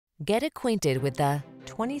Get acquainted with the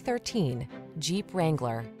 2013 Jeep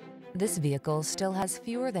Wrangler. This vehicle still has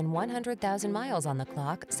fewer than 100,000 miles on the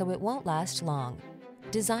clock, so it won't last long.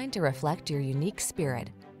 Designed to reflect your unique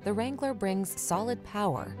spirit, the Wrangler brings solid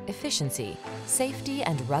power, efficiency, safety,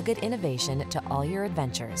 and rugged innovation to all your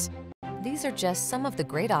adventures. These are just some of the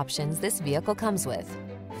great options this vehicle comes with: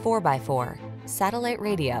 4x4, satellite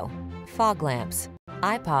radio, fog lamps,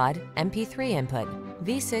 iPod, MP3 input,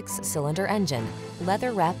 V6 cylinder engine,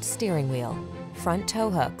 leather-wrapped steering wheel, front tow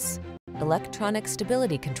hooks, electronic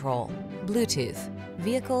stability control, Bluetooth,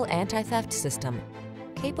 vehicle anti-theft system.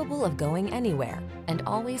 Capable of going anywhere and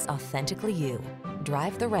always authentically you.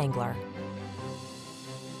 Drive the Wrangler.